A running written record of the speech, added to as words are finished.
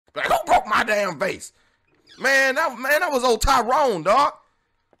my damn face. Man, that was old Tyrone, dog.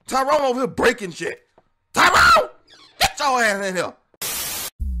 Tyrone over here breaking shit. Tyrone! Get your ass in here.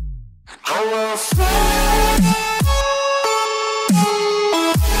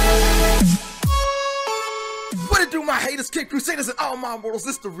 What it do, my haters, Cape Crusaders, and all my mortals?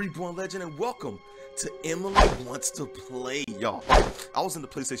 This is the Reborn Legend, and welcome to Emily Wants to Play, y'all. I was in the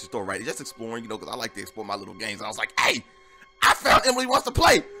PlayStation store, right? Just exploring, you know, because I like to explore my little games. And I was like, hey, I found Emily Wants to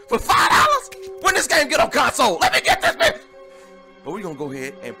Play for $5. When this game get on console, let me get this bitch. But we're going to go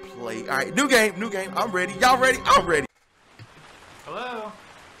ahead and play. All right, new game. I'm ready. Y'all ready? I'm ready. Hello?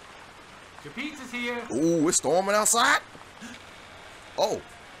 Your pizza's here. Ooh, it's storming outside. Oh,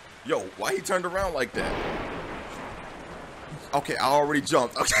 yo, why he turned around like that? Okay, I already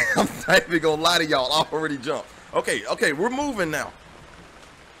jumped. Okay, I'm not even gonna lie to y'all. I already jumped. Okay, we're moving now.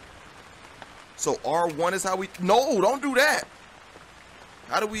 So R1 is how we... No, don't do that.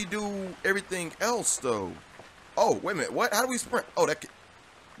 How do we do everything else, though? Oh, wait a minute. What? How do we sprint? Oh,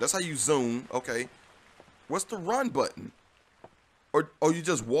 that's how you zoom. Okay. What's the run button? Or you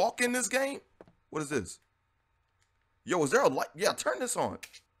just walk in this game? What is this? Yo, is there a light? Yeah, turn this on.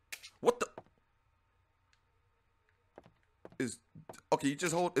 What the... Okay, you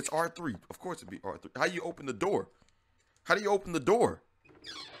just hold... It's R3. Of course it'd be R3. How do you open the door? How do you open the door?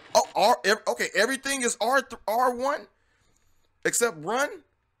 Oh, okay, everything is R1? Except run?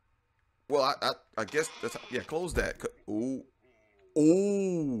 Well, I guess that's... Yeah, close that. Ooh.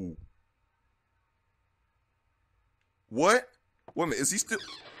 Ooh. What? Wait a minute, is he still...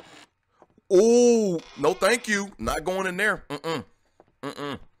 Oh, no thank you. Not going in there.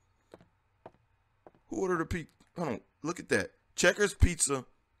 Who ordered a pizza? Hold on, look at that. Checkers pizza.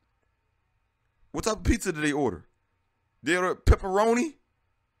 What type of pizza did they order? They ordered pepperoni?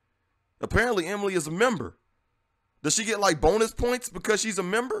 Apparently Emily is a member. Does she get like bonus points because she's a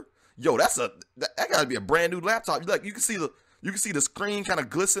member? Yo, that gotta be a brand new laptop. Like you can see the screen kind of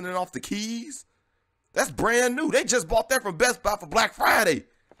glistening off the keys. That's brand new. They just bought that from Best Buy for Black Friday.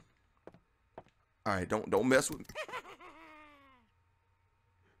 All right, don't mess with me.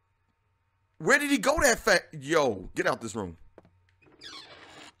 Where did he go that fast? Yo, get out this room.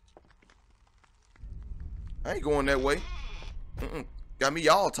 I ain't going that way. Got me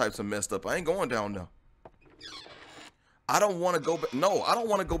all types of messed up. I ain't going down there. I don't want to go back. No, I don't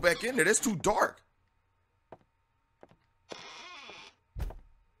want to go back in there. It's too dark.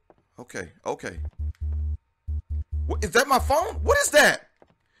 Okay. What, is that my phone? What is that?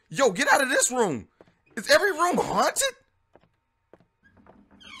 Yo, get out of this room. Is every room haunted?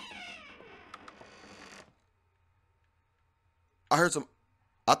 I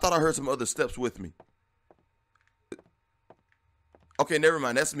thought I heard some other steps with me. Okay, never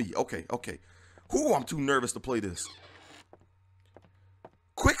mind. That's me. Okay. Whew, I'm too nervous to play this.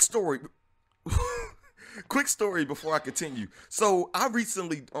 Quick story. Quick story before I continue. So I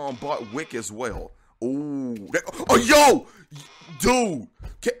recently bought Wick as well. Ooh. Oh, yo! Dude.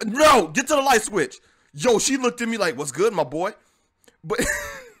 No, get to the light switch. Yo, she looked at me like, what's good, my boy? But...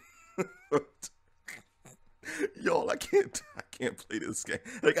 Yo, I can't play this game.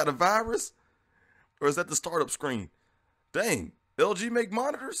 They got a virus? Or is that the startup screen? Dang. LG make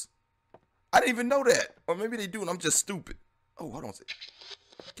monitors? I didn't even know that. Or maybe they do and I'm just stupid. Oh, hold on a second.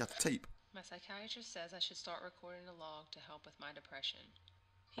 Got the tape. My psychiatrist says I should start recording a log to help with my depression.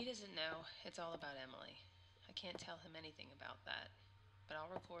 He doesn't know. It's all about Emily. I can't tell him anything about that. But I'll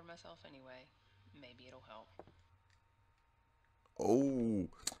record myself anyway. Maybe it'll help. Oh,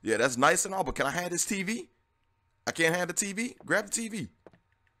 yeah, that's nice and all, but can I have this TV? I can't have the TV? Grab the TV.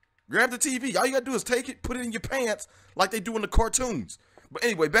 Grab the TV. All you gotta do is take it, put it in your pants like they do in the cartoons. But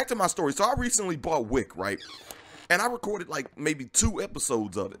anyway, back to my story. So I recently bought Wick, right? And I recorded like maybe 2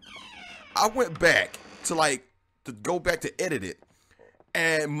 episodes of it. I went back to go back to edit it.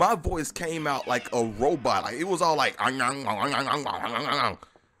 And my voice came out like a robot. Like it was all like, and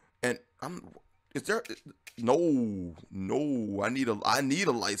is there, no, I need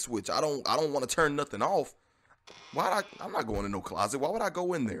a light switch. I don't want to turn nothing off. I'm not going in no closet. Why would I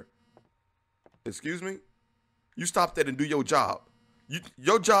go in there? Excuse me? You stop that and do your job.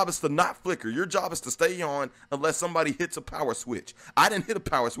 Your job is to not flicker. Your job is to stay on unless somebody hits a power switch. I didn't hit a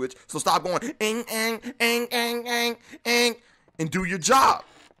power switch, so stop going and do your job.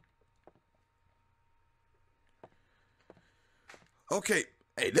 Okay.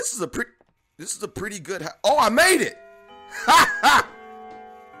 Hey, this is a pretty good. Oh, I made it. Ha ha.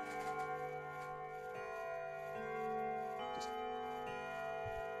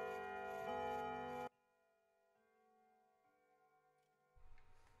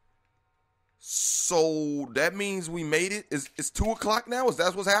 So that means we made it. It's 2 o'clock now. Is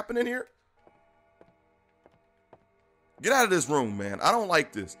that what's happening here? Get out of this room, man. I don't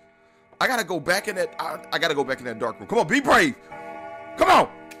like this. I gotta go back in that. I gotta go back in that dark room. Come on, be brave. Come on,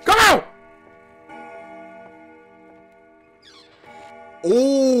 come on.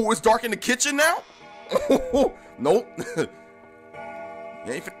 Oh, it's dark in the kitchen now. Nope.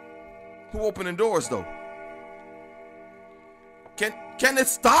 Who opening doors though? Can it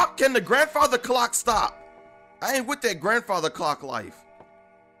stop? Can the grandfather clock stop? I ain't with that grandfather clock life.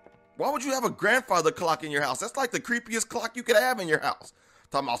 Why would you have a grandfather clock in your house? That's like the creepiest clock you could have in your house.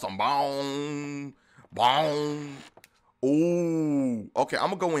 Talking about some boom, boom. Ooh. Okay, I'm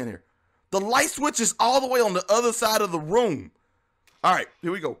gonna go in here. The light switch is all the way on the other side of the room. All right,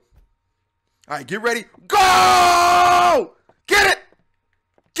 here we go. All right, get ready. Go! Get it!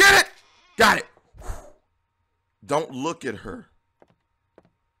 Get it! Got it. Don't look at her.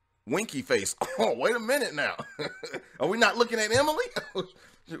 Winky face. Oh, wait a minute now. Are we not looking at Emily?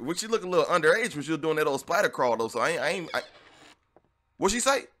 Would she look a little underage when she was doing that old spider crawl though? So I what'd she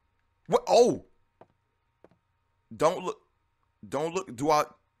say? What? Oh. Don't look. Don't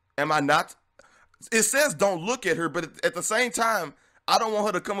look. Am I not? It says don't look at her, but at the same time, I don't want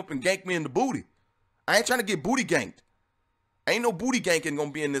her to come up and gank me in the booty. I ain't trying to get booty ganked. Ain't no booty ganking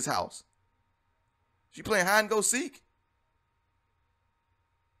gonna be in this house. She playing hide and go seek?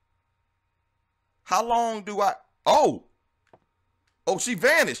 How long do I? Oh, she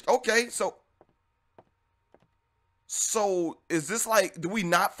vanished. Okay, so is this like? Do we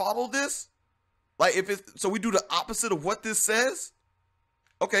not follow this? Like if it's so we do the opposite of what this says?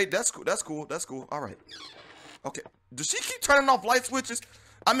 Okay, that's cool. That's cool. That's cool. All right. Okay. Does she keep turning off light switches?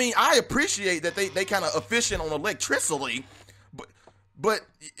 I mean, I appreciate that they kind of efficient on electricity, but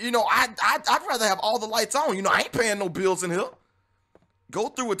you know, I'd rather have all the lights on. You know, I ain't paying no bills in here. Go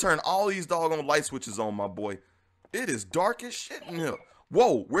through and turn all these doggone light switches on, my boy. It is dark as shit in here.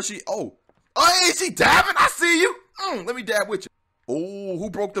 Whoa, where's she? Oh, hey, she dabbing? I see you. Let me dab with you. Oh, who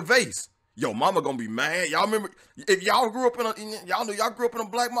broke the vase? Yo, mama gonna be mad. Y'all remember if y'all grew up in a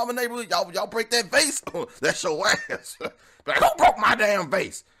black mama neighborhood, y'all break that vase? That's your ass. Like, who broke my damn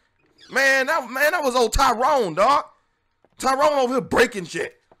vase? Man, that was old Tyrone, dog. Tyrone over here breaking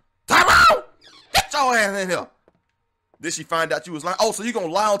shit. Tyrone! Get your ass in here. Did she find out you was lying? Oh, so you gonna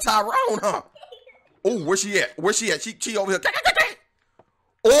lie on Tyrone, huh? Oh, where she at? Where she at? She over here.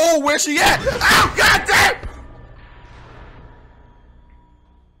 Oh, where she at? Oh, goddamn!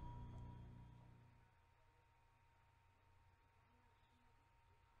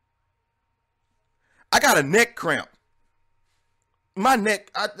 I got a neck cramp. My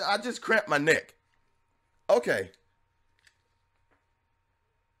neck, I just cramped my neck. Okay.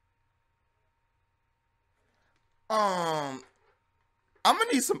 I'm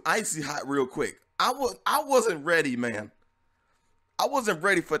gonna need some icy hot real quick. I wasn't ready, man. I wasn't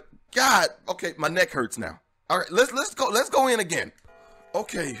ready for God. Okay, my neck hurts now. All right, let's go in again.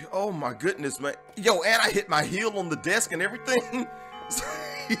 Okay. Oh my goodness, man. Yo, and I hit my heel on the desk and everything.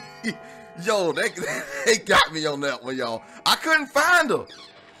 Yo, they got me on that one, y'all. I couldn't find her.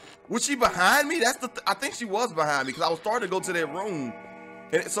 Was she behind me? I think she was behind me because I was starting to go to that room.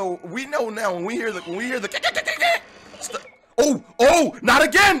 And so we know now when we hear the oh, not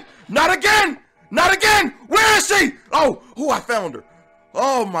again! Not again! Not again! Where is she? Oh, I found her.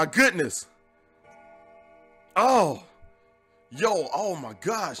 Oh my goodness. Oh. Yo, oh my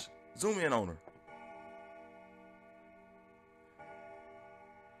gosh. Zoom in on her.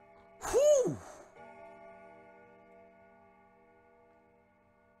 Whew.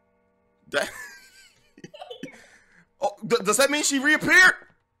 Oh, does that mean she reappeared?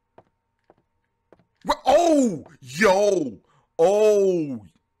 Oh, yo. Oh,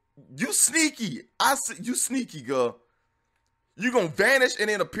 you sneaky. I see you sneaky, girl. You gonna vanish and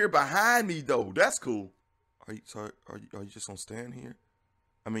then appear behind me though. That's cool. Are you just gonna stand here?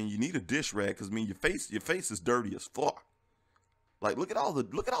 I mean, you need a dish rag because I mean your face is dirty as fuck. Like look at all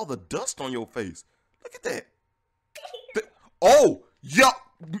the dust on your face. Look at that. Oh, yo.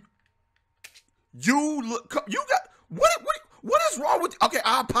 You got what is wrong with you? Okay,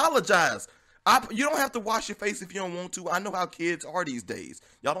 I apologize. You don't have to wash your face if you don't want to. I know how kids are these days.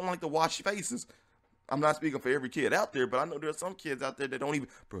 Y'all don't like to wash faces. I'm not speaking for every kid out there, but I know there's some kids out there that don't even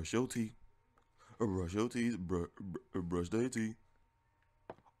brush your teeth. Brush your teeth. Brush their teeth.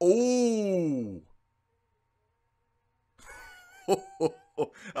 Oh.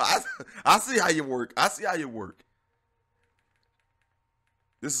 I see how you work. I see how you work.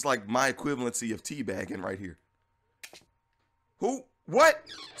 This is like my equivalency of teabagging right here. Who? What?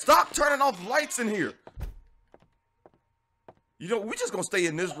 Stop turning off lights in here. You know, we just gonna stay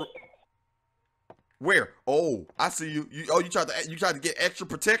in this room. Where? Oh, I see you. You tried to get extra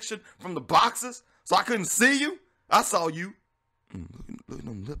protection from the boxes, so I couldn't see you. I saw you. Look at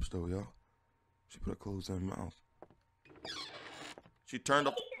them lips, though, y'all. She put her clothes in her mouth. She turned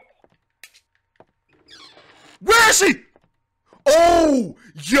up. Where is she? Oh,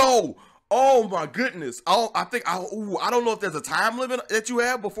 yo. Oh, my goodness. Oh, I don't know if there's a time limit that you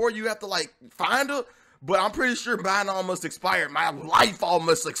have before you have to, like, find her. But I'm pretty sure mine almost expired. My life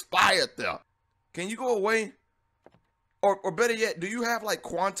almost expired there. Can you go away? Or better yet, do you have, like,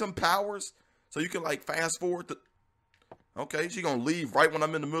 quantum powers? So you can, like, fast forward to... Okay, she gonna leave right when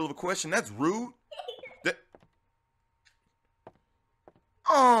I'm in the middle of a question. That's rude.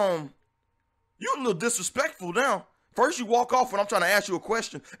 You're a little disrespectful now. First you walk off when I'm trying to ask you a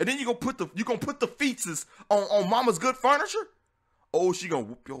question, and then you gonna put the feetses on mama's good furniture? Oh, she gonna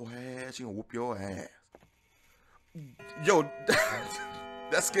whoop your ass. She gonna whoop your ass. Yo,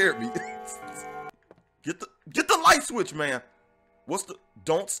 that scared me. Get the light switch, man.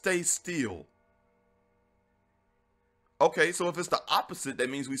 Don't stay still. Okay, so if it's the opposite, that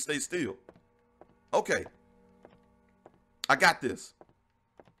means we stay still. Okay. I got this.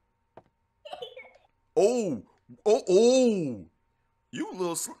 Oh. You a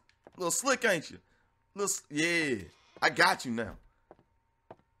little slick, ain't you? Yeah. I got you now.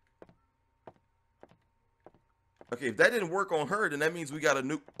 Okay, if that didn't work on her, then that means we got a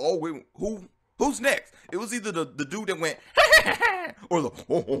new... Oh, wait, who's next? It was either the dude that went... or the...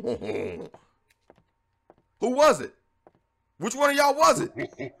 Who was it? Which one of y'all was it?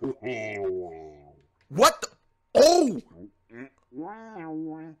 What the... Oh!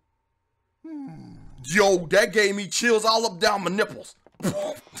 Yo, that gave me chills all up down my nipples.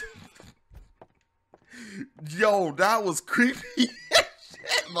 Yo, that was creepy.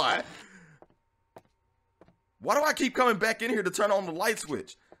 Shit, boy. Why do I keep coming back in here to turn on the light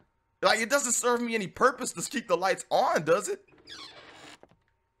switch? Like, it doesn't serve me any purpose to keep the lights on, does it?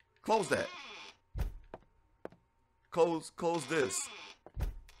 Close that. Close this.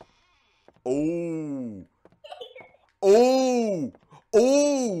 Oh,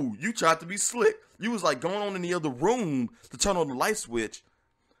 you tried to be slick. You was like going on in the other room to turn on the light switch.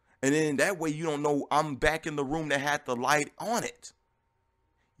 And then that way you don't know I'm back in the room that had the light on it.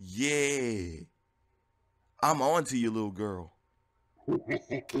 Yeah. I'm on to you, little girl.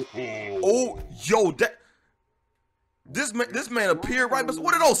 Oh, yo, this man appeared right, but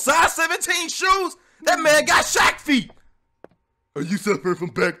what are those size 17 shoes? That man got Shaq feet. Are you suffering from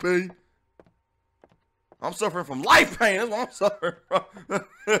back pain? I'm suffering from life pain. That's what I'm suffering from.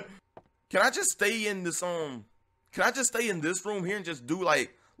 Can I just stay in this Can I just stay in this room here and just do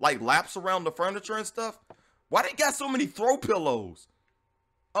like laps around the furniture and stuff? Why they got so many throw pillows?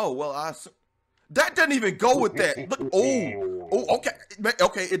 Oh well, that doesn't even go with that. Look,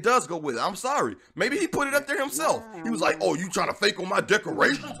 okay, it does go with it. I'm sorry. Maybe he put it up there himself. He was like, "Oh, you trying to fake on my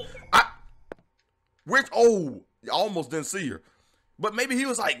decorations?" I almost didn't see her. But maybe he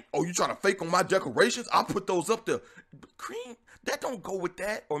was like, "Oh, you trying to fake on my decorations? I'll put those up there." But Cream, that don't go with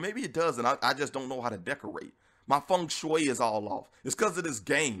that. Or maybe it does, and I just don't know how to decorate. My feng shui is all off. It's because of this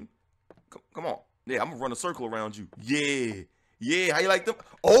game. Come on. Yeah, I'm going to run a circle around you. Yeah. Yeah, how you like them?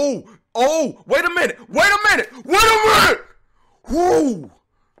 Oh, wait a minute. Whoo.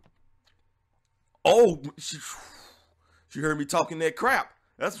 Oh, she heard me talking that crap.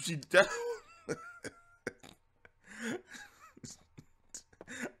 That's what she did.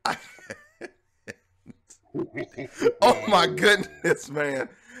 Oh my goodness, man.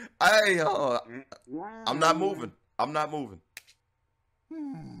 I'm not moving.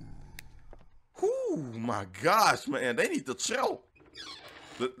 Oh my gosh, man. They need to chill.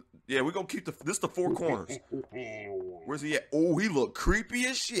 Yeah, we're gonna keep this the four corners. Where's he at? Oh, he look creepy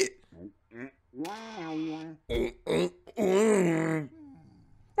as shit.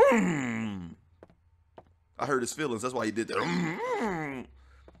 I hurt his feelings. That's why he did that.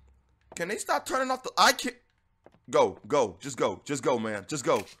 Can they stop turning off the... I can't... Go. Just go, man. Just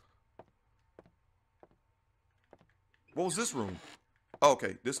go. What was this room? Oh,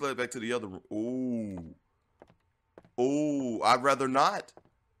 okay, this led back to the other room. Oh, I'd rather not.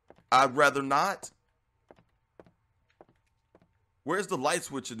 Where's the light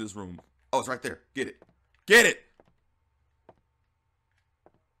switch in this room? Oh, it's right there. Get it.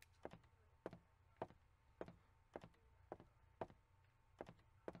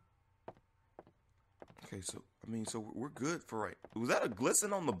 Okay, so we're good for right. Was that a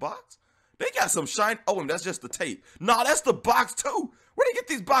glisten on the box? They got some shine. Oh, and that's just the tape. Nah, that's the box too. Where they get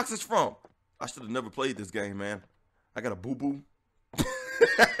these boxes from? I should have never played this game, man. I got a boo-boo.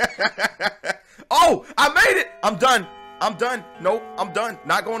 Oh, I made it. I'm done. Nope, I'm done.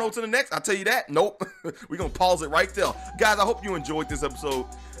 Not going on to the next. I'll tell you that. Nope. We're going to pause it right there. Guys, I hope you enjoyed this episode.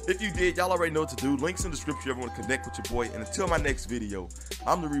 If you did, y'all already know what to do. Links in the description if you ever want to connect with your boy. And until my next video,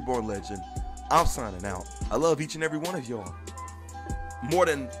 I'm the Reborn Legend. I'm signing out. I love each and every one of y'all. More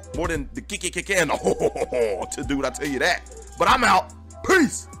than the kick and the to dude, I tell you that. But I'm out.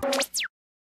 Peace.